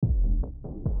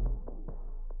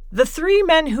The 3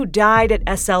 men who died at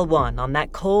SL1 on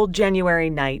that cold January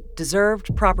night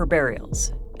deserved proper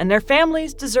burials, and their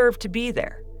families deserved to be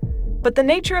there. But the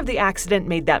nature of the accident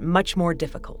made that much more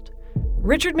difficult.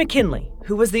 Richard McKinley,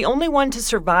 who was the only one to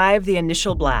survive the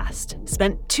initial blast,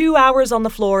 spent 2 hours on the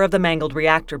floor of the mangled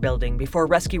reactor building before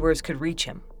rescuers could reach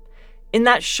him. In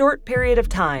that short period of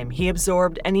time, he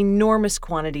absorbed an enormous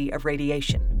quantity of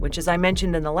radiation, which, as I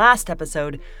mentioned in the last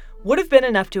episode, would have been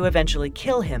enough to eventually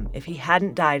kill him if he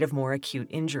hadn't died of more acute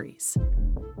injuries.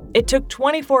 It took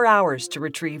 24 hours to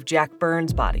retrieve Jack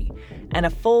Burns' body, and a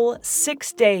full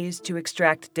 6 days to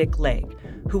extract Dick Legg,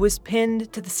 who was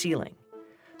pinned to the ceiling.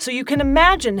 So you can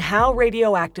imagine how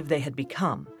radioactive they had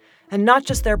become, and not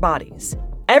just their bodies.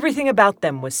 Everything about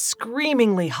them was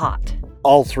screamingly hot.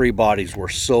 All 3 bodies were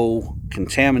so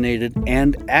contaminated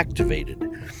and activated.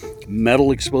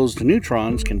 Metal exposed to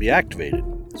neutrons can be activated.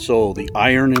 So the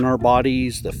iron in our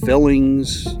bodies, the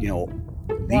fillings, your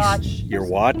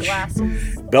watch,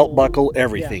 glasses, belt buckle,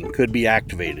 everything could be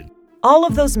activated. All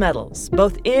of those metals,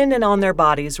 both in and on their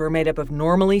bodies, were made up of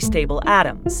normally stable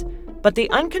atoms. But the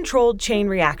uncontrolled chain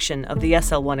reaction of the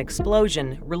SL1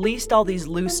 explosion released all these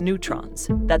loose neutrons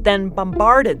that then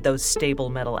bombarded those stable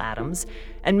metal atoms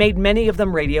and made many of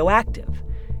them radioactive.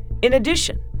 In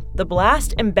addition, the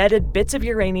blast embedded bits of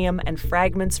uranium and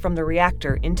fragments from the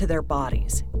reactor into their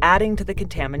bodies, adding to the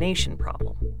contamination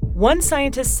problem. One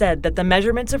scientist said that the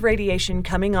measurements of radiation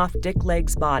coming off Dick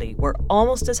Legg's body were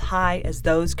almost as high as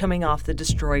those coming off the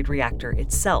destroyed reactor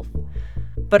itself.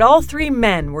 But all 3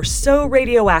 men were so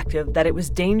radioactive that it was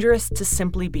dangerous to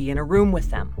simply be in a room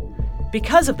with them.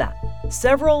 Because of that,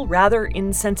 several rather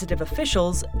insensitive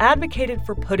officials advocated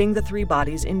for putting the 3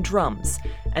 bodies in drums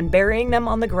and burying them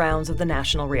on the grounds of the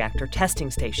National Reactor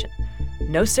Testing Station.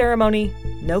 No ceremony,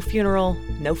 no funeral,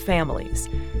 no families.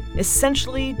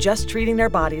 Essentially just treating their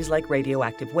bodies like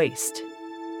radioactive waste.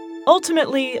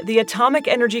 Ultimately, the Atomic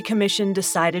Energy Commission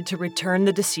decided to return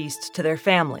the deceased to their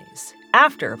families.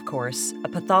 After, of course, a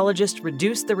pathologist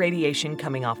reduced the radiation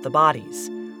coming off the bodies.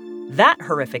 That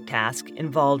horrific task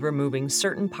involved removing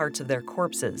certain parts of their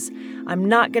corpses. I'm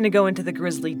not going to go into the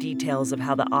grisly details of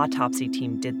how the autopsy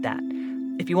team did that.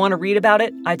 If you want to read about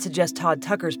it, I'd suggest Todd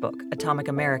Tucker's book, Atomic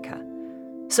America.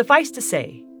 Suffice to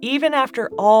say, even after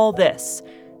all this,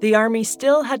 the Army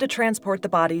still had to transport the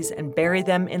bodies and bury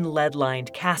them in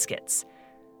lead-lined caskets.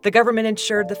 The government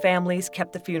ensured the families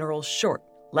kept the funerals short,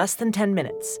 less than 10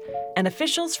 minutes, and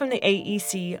officials from the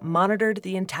AEC monitored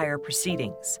the entire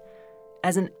proceedings.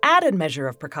 As an added measure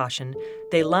of precaution,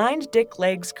 they lined Dick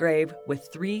Legg's grave with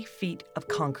 3 feet of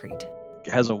concrete.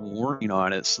 It has a warning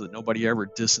on it so that nobody ever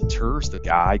disinters the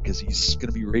guy because he's going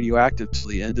to be radioactive till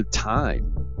the end of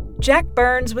time. Jack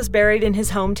Burns was buried in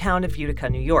his hometown of Utica,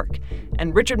 New York,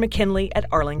 and Richard McKinley at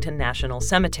Arlington National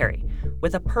Cemetery,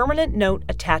 with a permanent note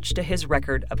attached to his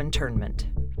record of internment.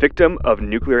 Victim of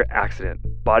nuclear accident.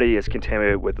 Body is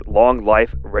contaminated with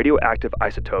long-life radioactive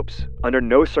isotopes. Under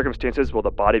no circumstances will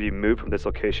the body be moved from this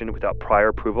location without prior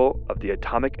approval of the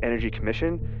Atomic Energy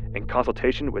Commission and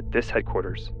consultation with this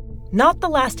headquarters. Not the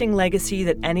lasting legacy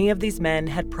that any of these men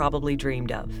had probably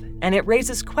dreamed of, and it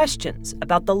raises questions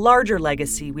about the larger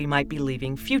legacy we might be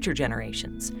leaving future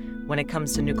generations when it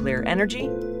comes to nuclear energy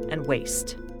and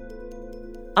waste.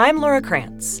 I'm Laura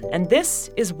Krantz, and this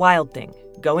is Wild Thing,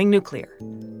 Going Nuclear,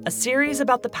 a series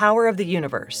about the power of the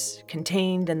universe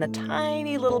contained in the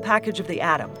tiny little package of the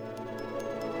atom.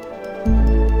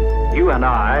 You and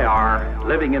I are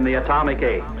living in the atomic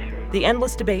age. The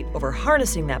endless debate over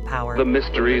harnessing that power, the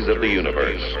mysteries of the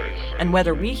universe, and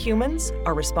whether we humans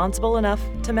are responsible enough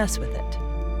to mess with it.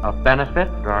 Of benefit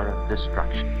or of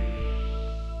destruction?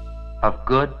 Of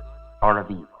good or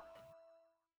of evil?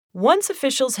 Once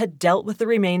officials had dealt with the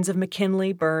remains of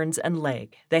McKinley, Burns, and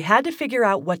Legg, they had to figure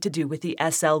out what to do with the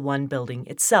SL1 building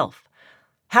itself.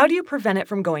 How do you prevent it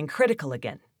from going critical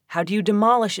again? How do you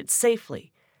demolish it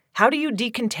safely? How do you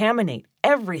decontaminate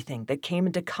everything that came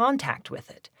into contact with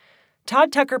it?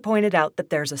 Todd Tucker pointed out that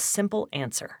there's a simple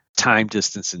answer. Time,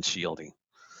 distance, and shielding.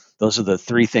 Those are the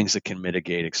 3 things that can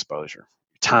mitigate exposure.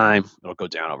 Time, it'll go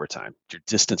down over time. Your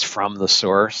distance from the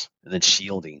source, and then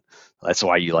shielding. That's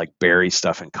why you bury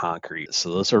stuff in concrete.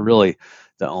 So those are really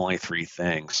the only 3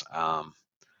 things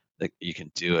that you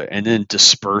can do it. And then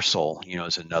dispersal,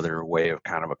 is another way of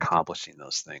kind of accomplishing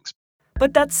those things.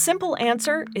 But that simple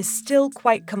answer is still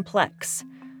quite complex.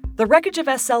 The wreckage of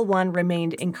SL1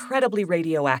 remained incredibly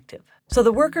radioactive, so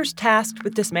the workers tasked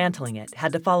with dismantling it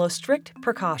had to follow strict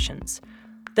precautions.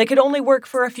 They could only work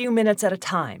for a few minutes at a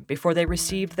time before they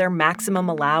received their maximum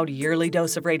allowed yearly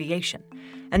dose of radiation,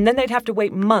 and then they'd have to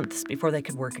wait months before they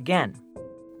could work again.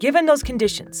 Given those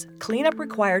conditions, cleanup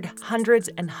required hundreds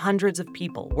and hundreds of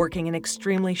people working in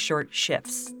extremely short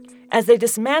shifts. As they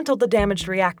dismantled the damaged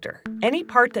reactor, any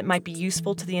part that might be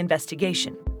useful to the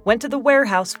investigation went to the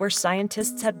warehouse where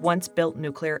scientists had once built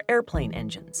nuclear airplane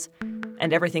engines.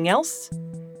 And everything else?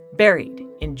 Buried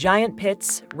in giant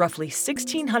pits roughly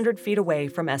 1,600 feet away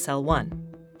from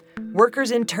SL1.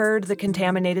 Workers interred the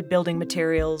contaminated building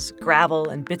materials, gravel,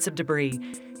 and bits of debris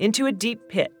into a deep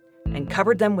pit and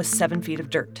covered them with 7 feet of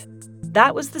dirt.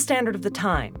 That was the standard of the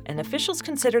time, and officials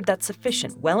considered that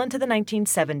sufficient well into the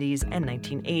 1970s and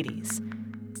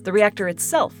 1980s. The reactor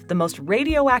itself, the most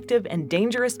radioactive and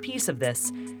dangerous piece of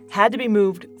this, had to be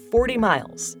moved 40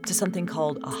 miles to something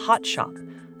called a hot shop,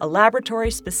 a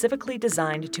laboratory specifically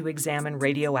designed to examine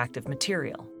radioactive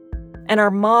material. An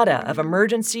armada of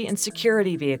emergency and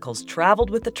security vehicles traveled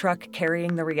with the truck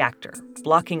carrying the reactor,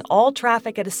 blocking all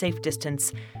traffic at a safe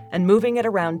distance and moving at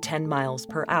around 10 miles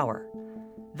per hour.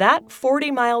 That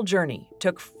 40-mile journey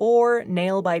took 4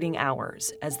 nail-biting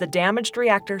hours as the damaged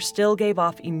reactor still gave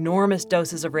off enormous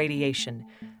doses of radiation,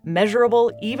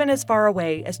 measurable even as far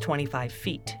away as 25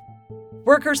 feet.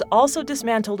 Workers also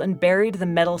dismantled and buried the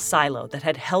metal silo that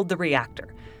had held the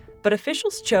reactor, but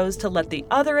officials chose to let the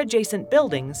other adjacent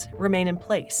buildings remain in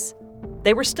place.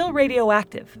 They were still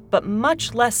radioactive, but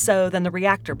much less so than the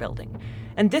reactor building,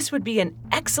 and this would be an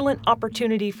excellent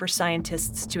opportunity for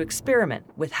scientists to experiment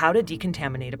with how to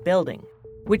decontaminate a building,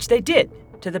 which they did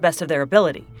to the best of their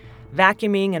ability,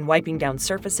 vacuuming and wiping down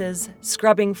surfaces,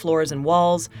 scrubbing floors and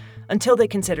walls, until they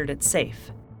considered it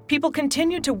safe. People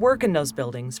continued to work in those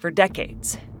buildings for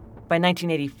decades. By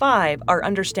 1985, our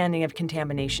understanding of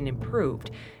contamination improved,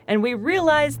 and we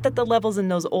realized that the levels in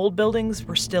those old buildings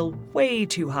were still way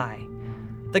too high.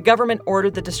 The government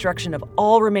ordered the destruction of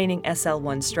all remaining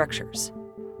SL1 structures.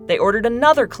 They ordered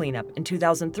another cleanup in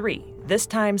 2003, this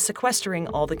time sequestering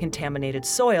all the contaminated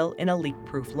soil in a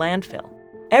leak-proof landfill.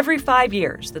 Every 5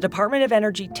 years, the Department of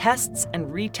Energy tests and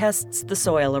retests the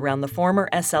soil around the former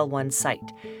SL1 site,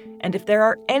 and if there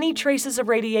are any traces of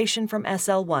radiation from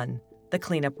SL1, the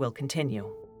cleanup will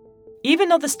continue. Even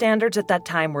though the standards at that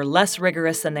time were less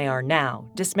rigorous than they are now,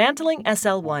 dismantling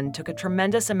SL1 took a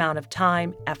tremendous amount of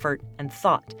time, effort, and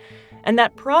thought, and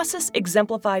that process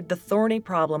exemplified the thorny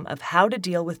problem of how to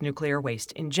deal with nuclear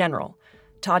waste in general.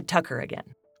 Todd Tucker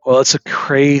again. Well, it's a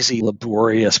crazy,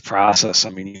 laborious process. I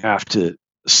mean, you have to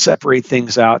separate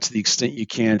things out to the extent you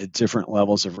can to different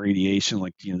levels of radiation.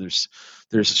 Like,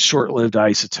 there's short-lived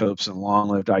isotopes and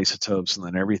long-lived isotopes, and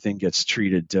then everything gets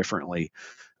treated differently,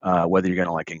 whether you're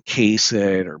going to encase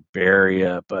it or bury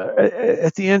it. But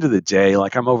at the end of the day, I'm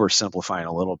oversimplifying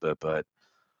a little bit, but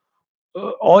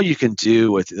all you can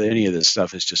do with any of this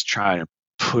stuff is just try to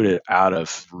put it out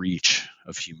of reach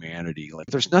of humanity.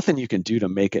 There's nothing you can do to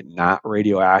make it not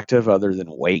radioactive other than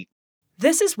wait.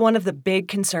 This is one of the big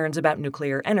concerns about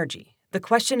nuclear energy. The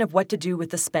question of what to do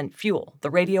with the spent fuel, the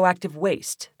radioactive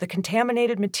waste, the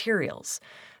contaminated materials.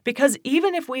 Because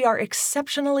even if we are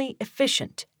exceptionally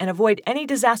efficient and avoid any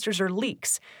disasters or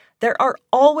leaks, there are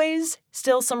always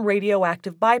still some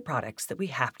radioactive byproducts that we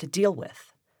have to deal with.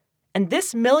 And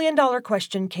this million-dollar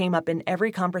question came up in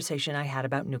every conversation I had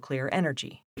about nuclear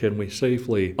energy. Can we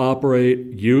safely operate,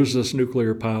 use this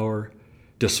nuclear power,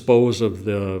 dispose of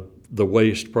the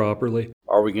waste properly?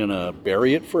 Are we going to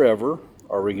bury it forever?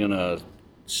 Are we going to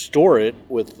store it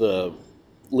with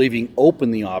leaving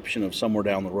open the option of somewhere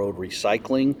down the road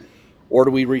recycling? Or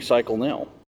do we recycle now?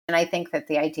 And I think that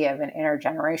the idea of an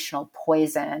intergenerational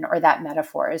poison, or that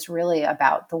metaphor, is really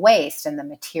about the waste and the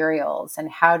materials and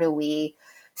how do we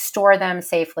store them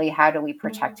safely? How do we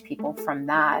protect people from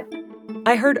that?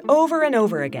 I heard over and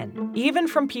over again, even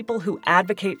from people who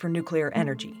advocate for nuclear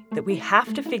energy, that we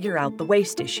have to figure out the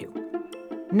waste issue.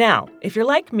 Now, if you're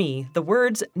like me, the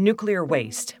words nuclear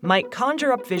waste might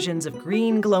conjure up visions of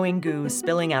green glowing goo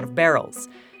spilling out of barrels.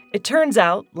 It turns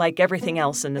out, like everything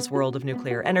else in this world of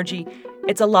nuclear energy,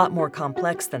 it's a lot more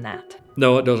complex than that.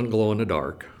 No, it doesn't glow in the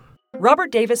dark.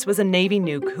 Robert Davis was a Navy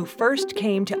nuke who first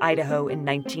came to Idaho in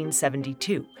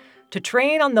 1972 to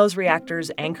train on those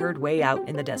reactors anchored way out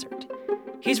in the desert.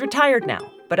 He's retired now,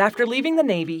 but after leaving the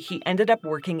Navy, he ended up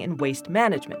working in waste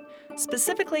management,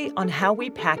 specifically on how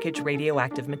we package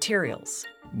radioactive materials.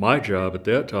 My job at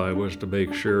that time was to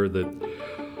make sure that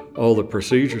all the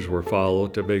procedures were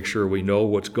followed to make sure we know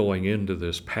what's going into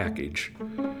this package.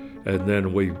 And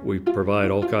then we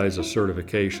provide all kinds of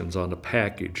certifications on the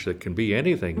package that can be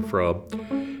anything from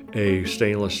a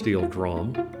stainless steel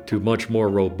drum to much more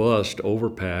robust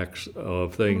overpacks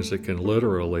of things that can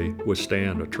literally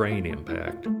withstand a train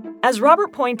impact. As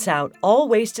Robert points out, all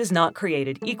waste is not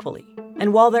created equally,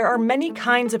 And while there are many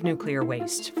kinds of nuclear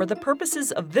waste, for the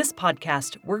purposes of this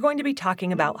podcast, we're going to be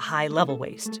talking about high-level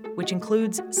waste, which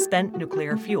includes spent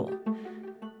nuclear fuel.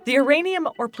 The uranium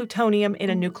or plutonium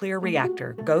in a nuclear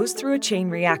reactor goes through a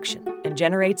chain reaction and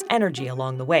generates energy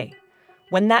along the way.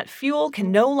 When that fuel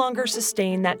can no longer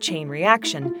sustain that chain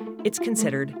reaction, it's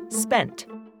considered spent.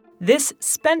 This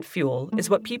spent fuel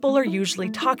is what people are usually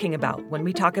talking about when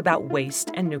we talk about waste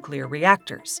and nuclear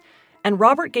reactors. And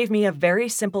Robert gave me a very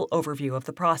simple overview of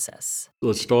the process.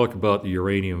 Let's talk about the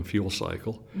uranium fuel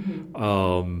cycle.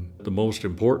 The most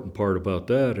important part about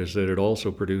that is that it also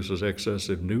produces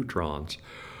excessive neutrons,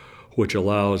 which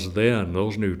allows then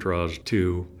those neutrons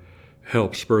to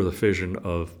help spur the fission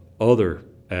of other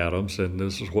atoms, and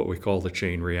this is what we call the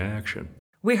chain reaction.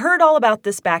 We heard all about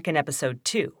this back in episode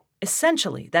 2.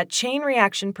 Essentially, that chain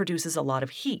reaction produces a lot of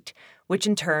heat, which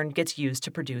in turn gets used to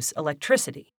produce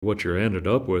electricity. What you're ended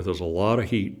up with is a lot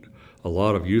of heat, a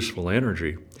lot of useful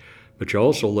energy, but you're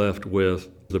also left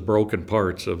with the broken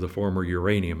parts of the former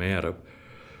uranium atom.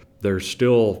 There's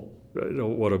still, I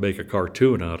don't want to make a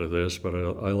cartoon out of this, but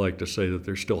I like to say that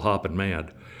they're still hopping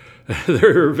mad.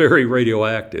 They're very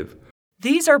radioactive.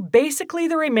 These are basically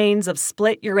the remains of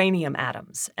split uranium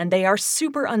atoms, and they are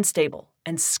super unstable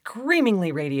and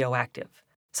screamingly radioactive.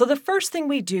 So the first thing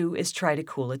we do is try to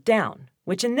cool it down,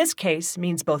 which in this case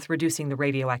means both reducing the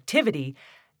radioactivity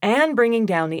and bringing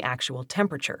down the actual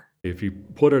temperature. If you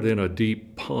put it in a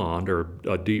deep pond or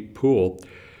a deep pool,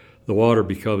 the water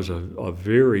becomes a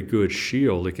very good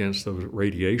shield against the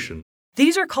radiation.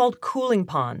 These are called cooling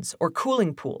ponds or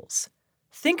cooling pools.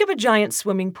 Think of a giant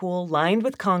swimming pool lined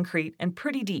with concrete and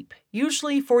pretty deep,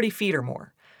 usually 40 feet or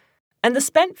more. And the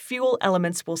spent fuel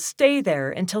elements will stay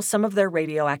there until some of their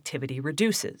radioactivity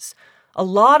reduces. A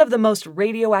lot of the most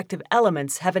radioactive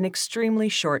elements have an extremely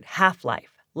short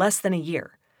half-life, less than a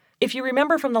year. If you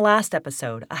remember from the last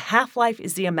episode, a half-life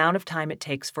is the amount of time it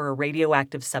takes for a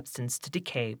radioactive substance to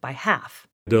decay by half.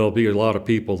 There'll be a lot of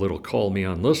people that'll call me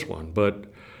on this one, but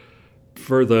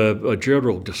for a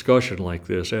general discussion like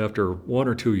this, after 1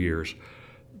 or 2 years,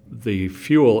 the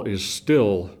fuel is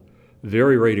still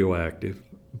very radioactive,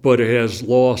 but it has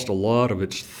lost a lot of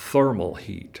its thermal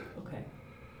heat. Okay.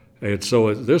 And so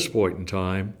at this point in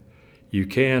time, you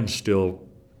can still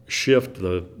shift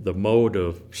the mode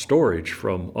of storage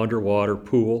from underwater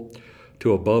pool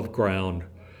to above ground,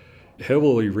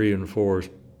 heavily reinforced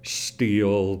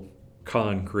steel,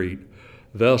 concrete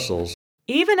vessels.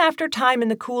 Even after time in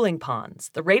the cooling ponds,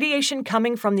 the radiation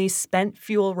coming from these spent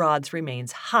fuel rods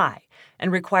remains high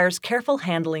and requires careful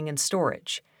handling and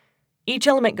storage. Each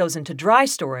element goes into dry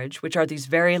storage, which are these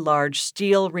very large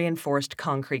steel-reinforced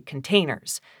concrete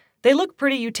containers. They look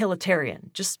pretty utilitarian,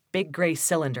 just big gray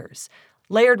cylinders,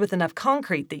 layered with enough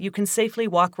concrete that you can safely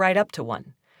walk right up to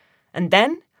one. And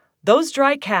then, those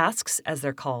dry casks, as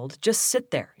they're called, just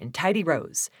sit there in tidy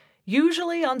rows,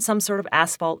 usually on some sort of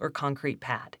asphalt or concrete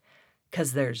pad,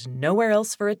 because there's nowhere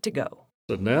else for it to go.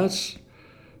 And that's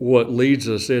what leads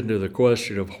us into the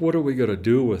question of what are we going to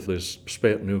do with this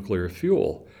spent nuclear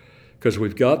fuel? Because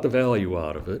we've got the value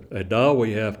out of it, and now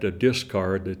we have to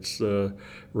discard its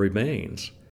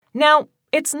remains. Now,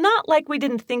 it's not like we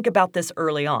didn't think about this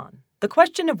early on. The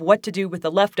question of what to do with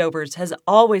the leftovers has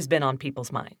always been on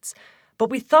people's minds, but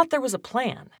we thought there was a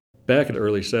plan. Back in the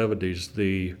early 70s,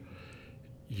 the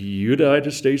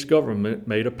United States government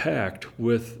made a pact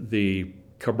with the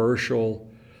commercial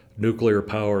nuclear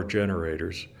power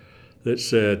generators that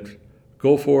said,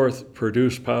 go forth,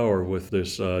 produce power with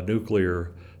this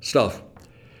nuclear stuff,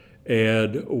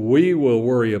 and we will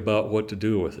worry about what to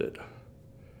do with it.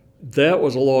 That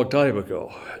was a long time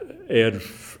ago, and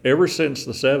ever since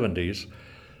the 70s,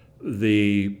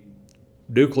 the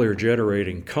nuclear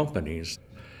generating companies,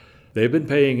 they've been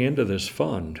paying into this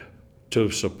fund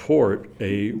to support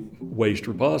a waste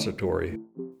repository.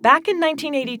 Back in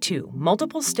 1982,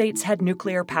 multiple states had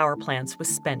nuclear power plants with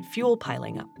spent fuel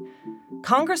piling up.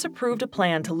 Congress approved a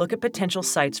plan to look at potential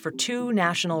sites for 2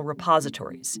 national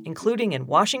repositories, including in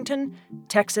Washington,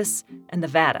 Texas, and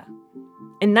Nevada.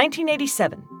 In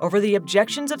 1987, over the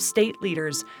objections of state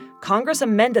leaders, Congress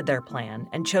amended their plan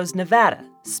and chose Nevada,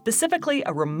 specifically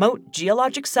a remote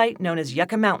geologic site known as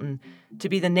Yucca Mountain, to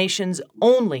be the nation's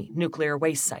only nuclear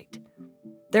waste site.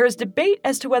 There is debate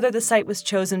as to whether the site was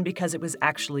chosen because it was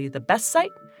actually the best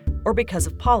site or because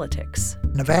of politics.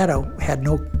 Nevada had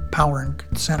no power in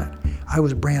the Senate. I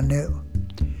was brand new.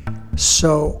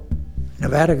 So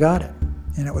Nevada got it.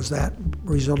 And it was that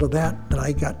result of that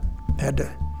I had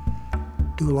to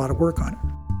do a lot of work on it.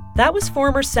 That was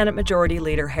former Senate Majority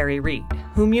Leader Harry Reid,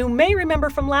 whom you may remember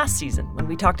from last season when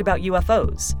we talked about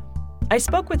UFOs. I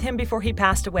spoke with him before he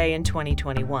passed away in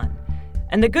 2021.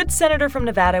 And the good senator from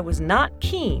Nevada was not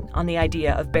keen on the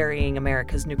idea of burying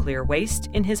America's nuclear waste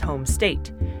in his home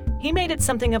state. He made it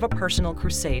something of a personal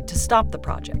crusade to stop the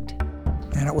project.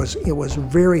 And it was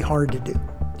very hard to do.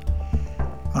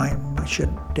 I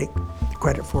shouldn't take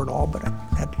credit for it all, but I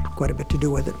had quite a bit to do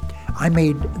with it. I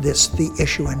made this the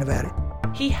issue in Nevada.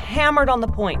 He hammered on the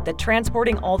point that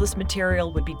transporting all this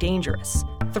material would be dangerous,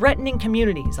 threatening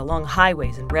communities along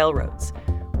highways and railroads.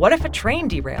 What if a train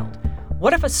derailed?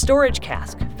 What if a storage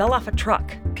cask fell off a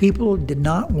truck? People did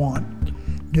not want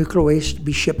nuclear waste to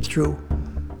be shipped through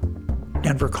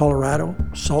Denver, Colorado,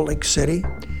 Salt Lake City.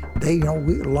 A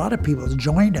lot of people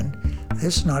joined, and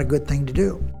this is not a good thing to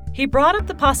do. He brought up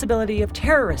the possibility of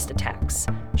terrorist attacks.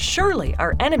 Surely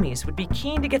our enemies would be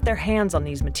keen to get their hands on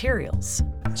these materials.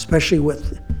 Especially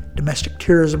with domestic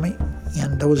terrorism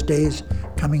in those days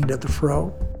coming to the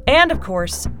fro. And of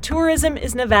course, tourism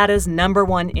is Nevada's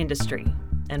 #1 industry.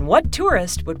 And what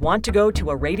tourist would want to go to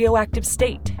a radioactive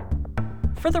state?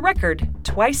 For the record,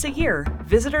 twice a year,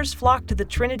 visitors flock to the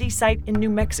Trinity site in New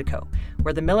Mexico,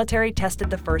 where the military tested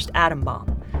the first atom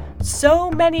bomb. So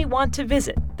many want to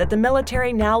visit that the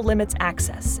military now limits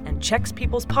access and checks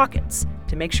people's pockets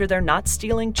to make sure they're not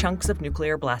stealing chunks of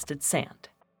nuclear-blasted sand.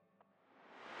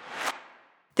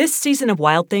 This season of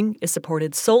Wild Thing is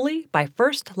supported solely by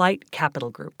First Light Capital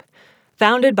Group.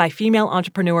 Founded by female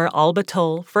entrepreneur Alba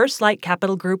Toll, First Light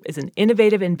Capital Group is an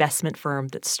innovative investment firm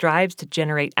that strives to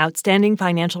generate outstanding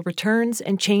financial returns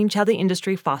and change how the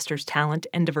industry fosters talent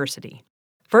and diversity.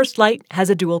 First Light has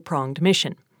a dual-pronged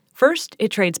mission. First, it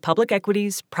trades public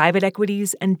equities, private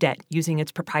equities, and debt using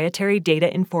its proprietary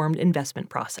data-informed investment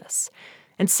process.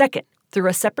 And second, through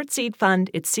a separate seed fund,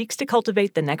 it seeks to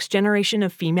cultivate the next generation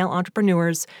of female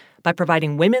entrepreneurs by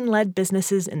providing women-led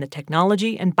businesses in the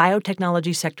technology and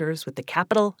biotechnology sectors with the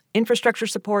capital, infrastructure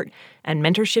support, and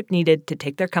mentorship needed to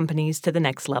take their companies to the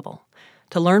next level.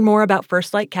 To learn more about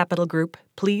First Light Capital Group,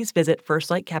 please visit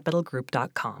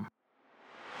firstlightcapitalgroup.com.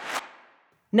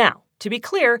 Now, to be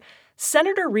clear,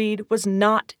 Senator Reed was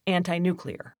not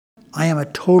anti-nuclear. I am a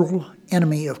total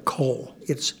enemy of coal.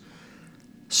 It's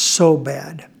so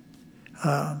bad.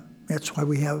 That's why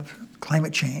we have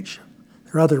climate change.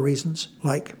 There are other reasons,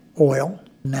 like oil,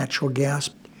 natural gas.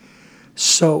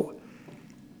 So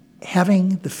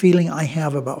having the feeling I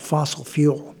have about fossil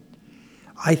fuel,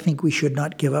 I think we should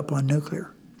not give up on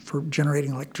nuclear for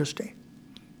generating electricity.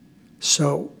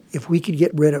 So if we could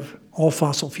get rid of all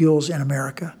fossil fuels in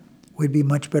America, we'd be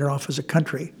much better off as a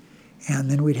country.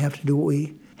 And then we'd have to do what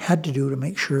we had to do to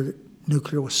make sure that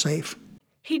nuclear was safe.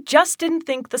 He just didn't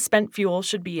think the spent fuel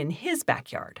should be in his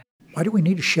backyard. Why do we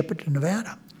need to ship it to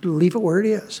Nevada? Leave it where it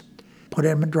is. Put it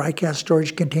in a dry cask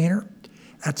storage container.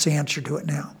 That's the answer to it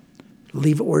now.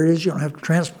 Leave it where it is. You don't have to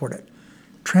transport it.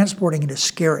 Transporting it is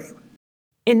scary.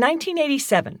 In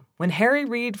 1987, when Harry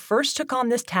Reid first took on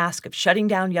this task of shutting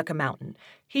down Yucca Mountain,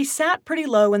 he sat pretty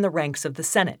low in the ranks of the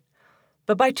Senate.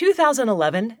 But by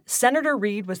 2011, Senator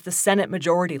Reid was the Senate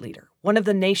Majority Leader, one of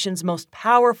the nation's most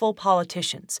powerful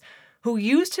politicians, who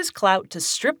used his clout to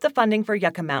strip the funding for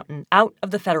Yucca Mountain out of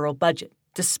the federal budget,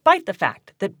 despite the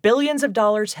fact that billions of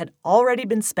dollars had already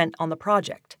been spent on the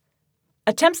project.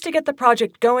 Attempts to get the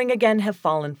project going again have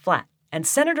fallen flat, and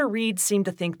Senator Reid seemed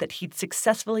to think that he'd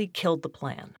successfully killed the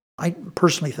plan. I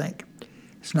personally think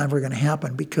it's never going to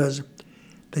happen because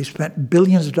they spent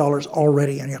billions of dollars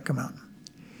already on Yucca Mountain.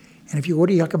 And if you go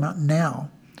to Yucca Mountain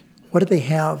now, what do they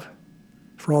have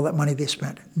for all that money they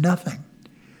spent? Nothing.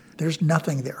 There's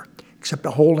nothing there except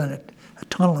a hole in it, a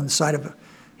tunnel in the side of a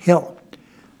hill.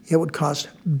 It would cost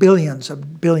billions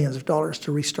of dollars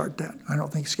to restart that. I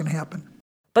don't think it's going to happen.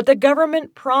 But the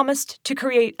government promised to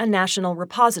create a national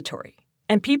repository,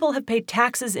 and people have paid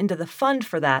taxes into the fund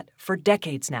for that for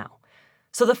decades now.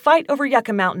 So the fight over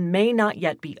Yucca Mountain may not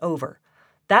yet be over.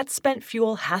 That spent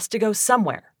fuel has to go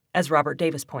somewhere, as Robert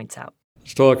Davis points out.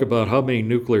 Let's talk about how many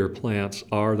nuclear plants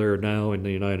are there now in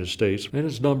the United States, and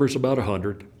its number's about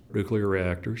 100 nuclear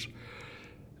reactors.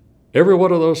 Every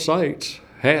one of those sites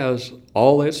has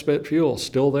all that spent fuel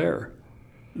still there.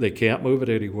 They can't move it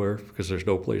anywhere because there's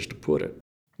no place to put it.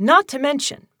 Not to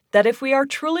mention that if we are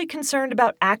truly concerned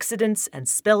about accidents and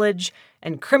spillage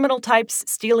and criminal types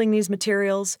stealing these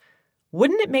materials,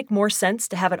 wouldn't it make more sense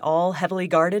to have it all heavily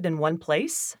guarded in one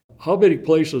place? How many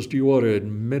places do you want to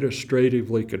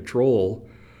administratively control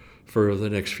for the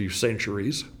next few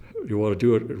centuries? Do you want to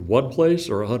do it in one place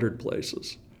or 100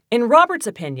 places? In Robert's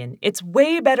opinion, it's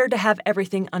way better to have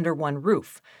everything under one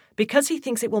roof because he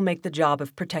thinks it will make the job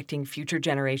of protecting future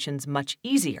generations much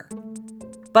easier.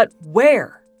 But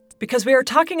where? Because we are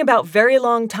talking about very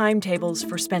long timetables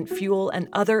for spent fuel and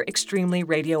other extremely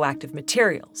radioactive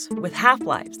materials, with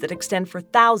half-lives that extend for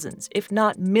thousands, if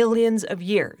not millions of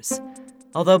years.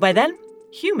 Although by then,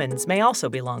 humans may also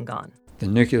be long gone. The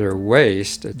nuclear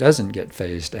waste doesn't get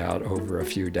phased out over a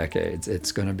few decades.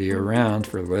 It's going to be around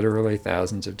for literally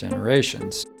thousands of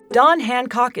generations. Don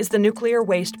Hancock is the Nuclear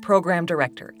Waste Program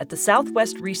Director at the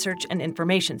Southwest Research and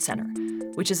Information Center,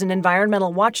 which is an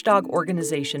environmental watchdog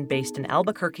organization based in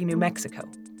Albuquerque, New Mexico.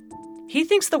 He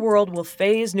thinks the world will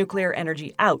phase nuclear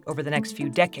energy out over the next few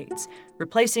decades,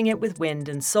 replacing it with wind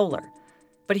and solar.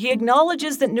 But he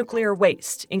acknowledges that nuclear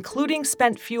waste, including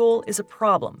spent fuel, is a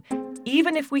problem,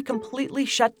 even if we completely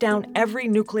shut down every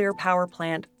nuclear power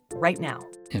plant right now.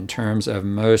 In terms of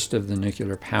most of the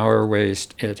nuclear power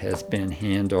waste, it has been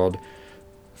handled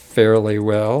fairly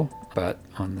well. But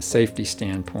on the safety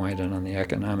standpoint and on the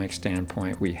economic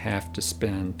standpoint, we have to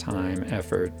spend time,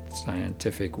 effort,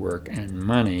 scientific work, and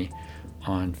money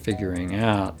on figuring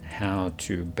out how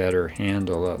to better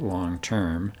handle it long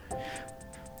term.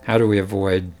 How do we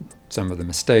avoid some of the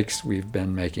mistakes we've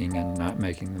been making and not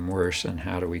making them worse, and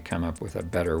how do we come up with a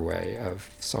better way of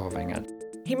solving it?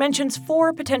 He mentions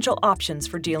 4 potential options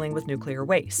for dealing with nuclear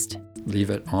waste. Leave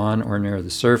it on or near the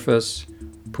surface,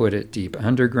 put it deep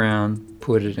underground,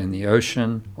 put it in the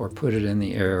ocean, or put it in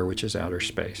the air, which is outer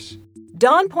space.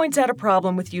 Don points out a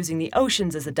problem with using the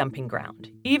oceans as a dumping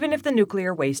ground, even if the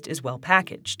nuclear waste is well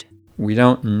packaged. We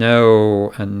don't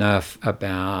know enough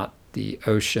about the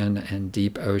ocean and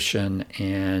deep ocean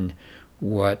and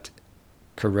what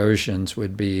corrosions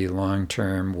would be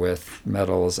long-term with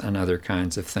metals and other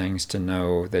kinds of things to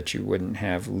know that you wouldn't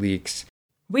have leaks.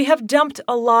 We have dumped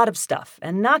a lot of stuff,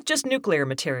 and not just nuclear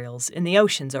materials, in the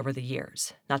oceans over the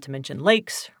years, not to mention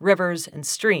lakes, rivers, and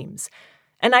streams.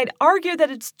 And I'd argue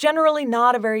that it's generally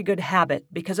not a very good habit,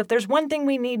 because if there's one thing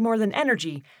we need more than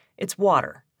energy, it's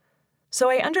water. So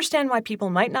I understand why people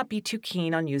might not be too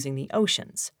keen on using the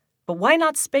oceans. But why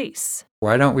not space?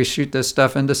 Why don't we shoot this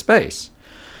stuff into space?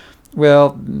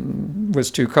 Well, it was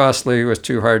too costly, it was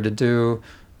too hard to do.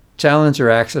 Challenger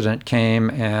accident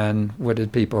came, and what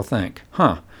did people think?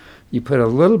 You put a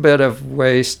little bit of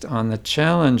waste on the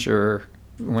Challenger.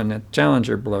 When the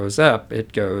Challenger blows up,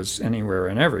 it goes anywhere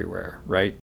and everywhere,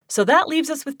 right? So that leaves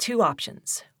us with 2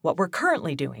 options. What we're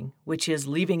currently doing, which is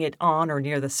leaving it on or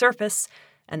near the surface,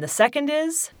 and the second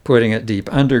is putting it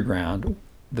deep underground.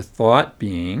 The thought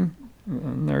being,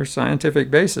 and there's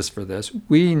scientific basis for this,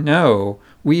 we know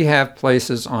we have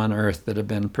places on Earth that have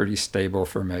been pretty stable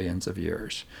for millions of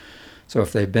years. So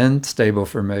if they've been stable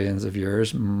for millions of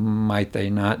years, might they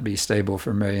not be stable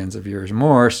for millions of years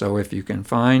more? So if you can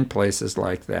find places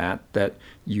like that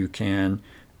you can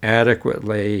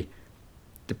adequately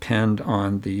depend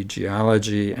on the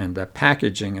geology and the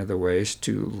packaging of the waste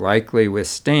to likely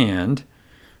withstand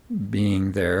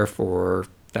being there for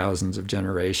thousands of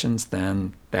generations,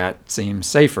 then that seems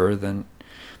safer than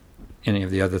any of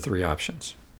the other 3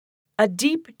 options. A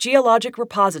deep geologic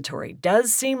repository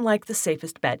does seem like the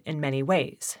safest bet in many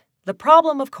ways. The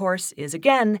problem, of course, is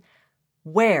again,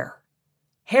 where?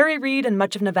 Harry Reid and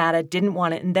much of Nevada didn't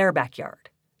want it in their backyard.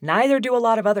 Neither do a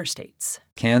lot of other states.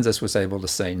 Kansas was able to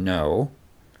say no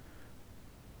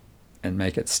and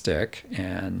make it stick,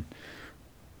 and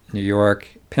New York,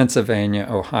 Pennsylvania,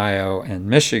 Ohio, and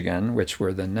Michigan, which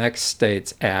were the next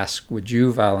states asked, would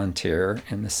you volunteer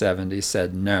in the 70s,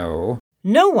 said no.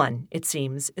 No one, it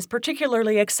seems, is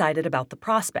particularly excited about the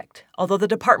prospect, although the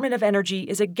Department of Energy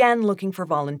is again looking for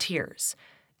volunteers.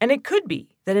 And it could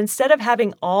be that instead of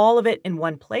having all of it in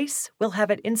one place, we'll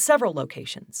have it in several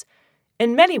locations.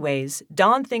 In many ways,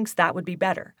 Don thinks that would be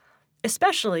better,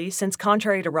 especially since,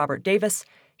 contrary to Robert Davis,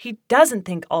 he doesn't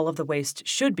think all of the waste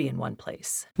should be in one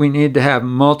place. We need to have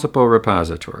multiple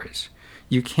repositories.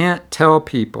 You can't tell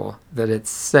people that it's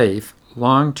safe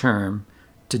long-term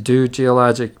to do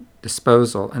geologic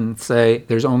disposal and say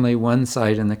there's only one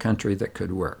site in the country that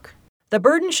could work. The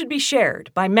burden should be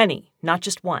shared by many, not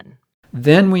just one.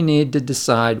 Then we need to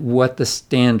decide what the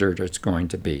standard is going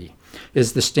to be.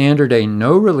 Is the standard a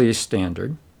no-release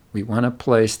standard? We want a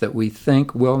place that we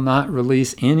think will not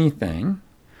release anything,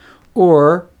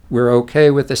 or we're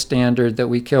okay with the standard that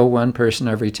we kill one person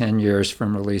every 10 years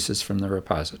from releases from the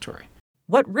repository.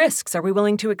 What risks are we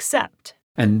willing to accept?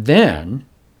 And then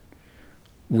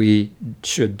we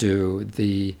should do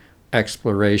the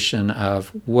exploration of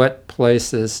what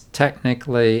places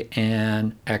technically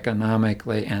and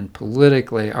economically and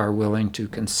politically are willing to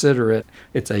consider it.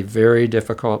 It's a very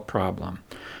difficult problem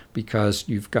because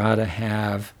you've got to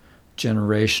have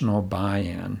generational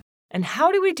buy-in. And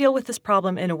how do we deal with this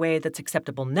problem in a way that's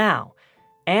acceptable now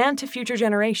and to future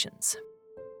generations?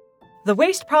 The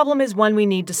waste problem is one we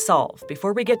need to solve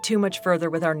before we get too much further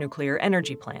with our nuclear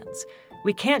energy plans.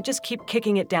 We can't just keep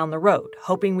kicking it down the road,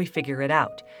 hoping we figure it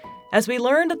out. As we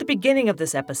learned at the beginning of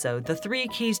this episode, the 3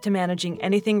 keys to managing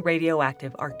anything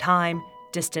radioactive are time,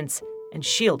 distance, and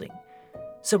shielding.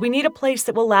 So we need a place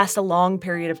that will last a long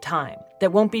period of time,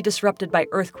 that won't be disrupted by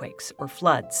earthquakes or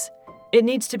floods. It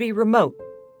needs to be remote,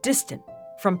 distant,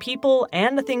 from people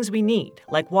and the things we need,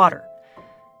 like water.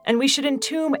 And we should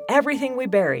entomb everything we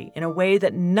bury in a way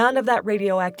that none of that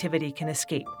radioactivity can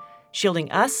escape,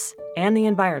 shielding us and the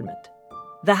environment.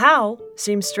 The how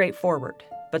seems straightforward,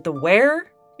 but the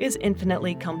where is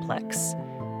infinitely complex.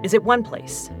 Is it one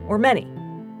place or many?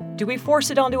 Do we force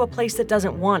it onto a place that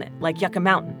doesn't want it, like Yucca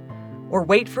Mountain? Or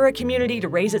wait for a community to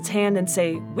raise its hand and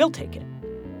say, we'll take it?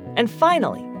 And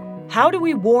finally, how do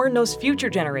we warn those future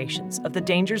generations of the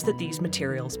dangers that these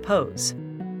materials pose?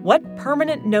 What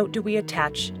permanent note do we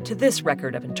attach to this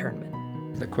record of internment?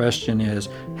 The question is,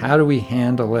 how do we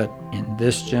handle it in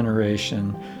this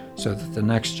generation so that the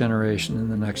next generation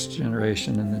and the next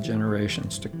generation and the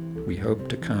generations we hope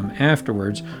to come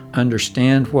afterwards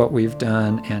understand what we've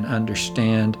done and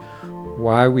understand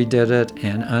why we did it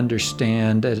and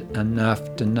understand it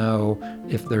enough to know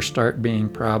if there start being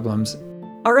problems.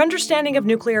 Our understanding of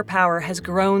nuclear power has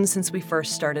grown since we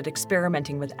first started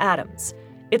experimenting with atoms.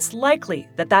 It's likely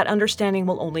that that understanding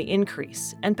will only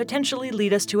increase and potentially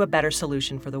lead us to a better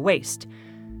solution for the waste.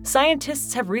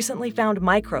 Scientists have recently found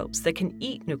microbes that can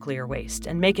eat nuclear waste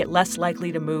and make it less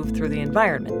likely to move through the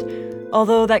environment,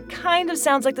 although that kind of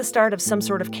sounds like the start of some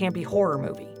sort of campy horror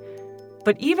movie.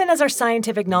 But even as our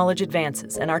scientific knowledge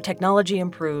advances and our technology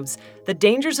improves, the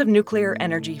dangers of nuclear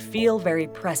energy feel very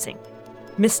pressing.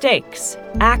 Mistakes,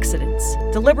 accidents,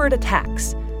 deliberate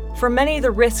attacks. For many,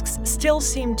 the risks still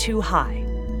seem too high.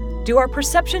 Do our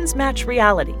perceptions match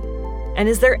reality? And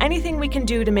is there anything we can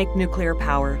do to make nuclear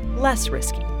power less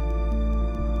risky?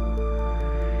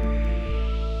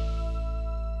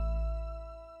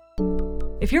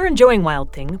 If you're enjoying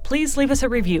Wild Thing, please leave us a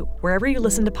review wherever you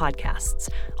listen to podcasts.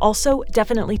 Also,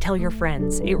 definitely tell your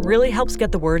friends. It really helps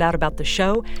get the word out about the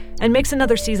show and makes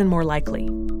another season more likely.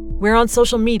 We're on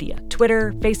social media,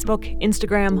 Twitter, Facebook,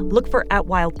 Instagram. Look for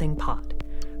 @WildThingPod.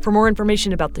 For more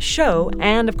information about the show,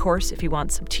 and of course, if you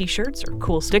want some t-shirts or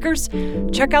cool stickers,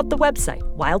 check out the website,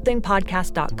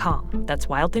 wildthingpodcast.com. That's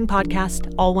Wild Thing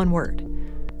Podcast, all one word.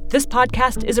 This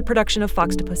podcast is a production of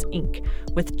Foxtopus Inc.,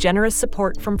 with generous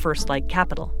support from First Light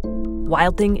Capital.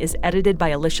 Wild Thing is edited by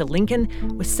Alicia Lincoln,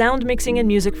 with sound mixing and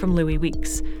music from Louis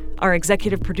Weeks. Our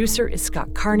executive producer is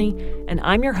Scott Carney, and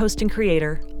I'm your host and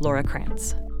creator, Laura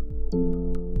Krantz.